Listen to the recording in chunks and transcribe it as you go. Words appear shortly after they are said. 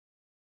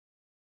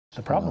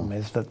The problem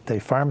is that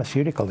the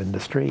pharmaceutical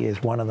industry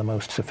is one of the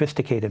most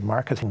sophisticated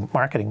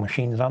marketing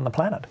machines on the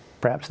planet,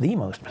 perhaps the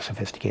most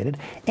sophisticated,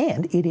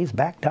 and it is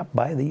backed up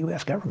by the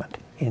U.S. government.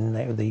 In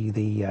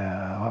the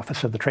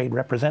Office of the Trade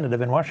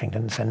Representative in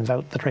Washington sends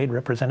out the trade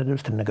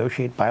representatives to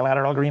negotiate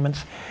bilateral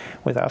agreements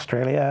with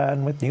Australia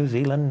and with New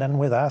Zealand and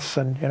with us,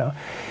 and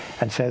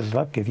and says,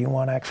 look, if you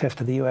want access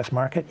to the U.S.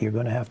 market, you're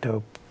going to have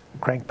to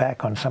crank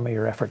back on some of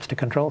your efforts to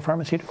control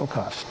pharmaceutical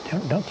costs.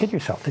 Don't kid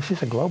yourself. This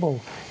is a global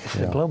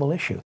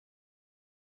issue.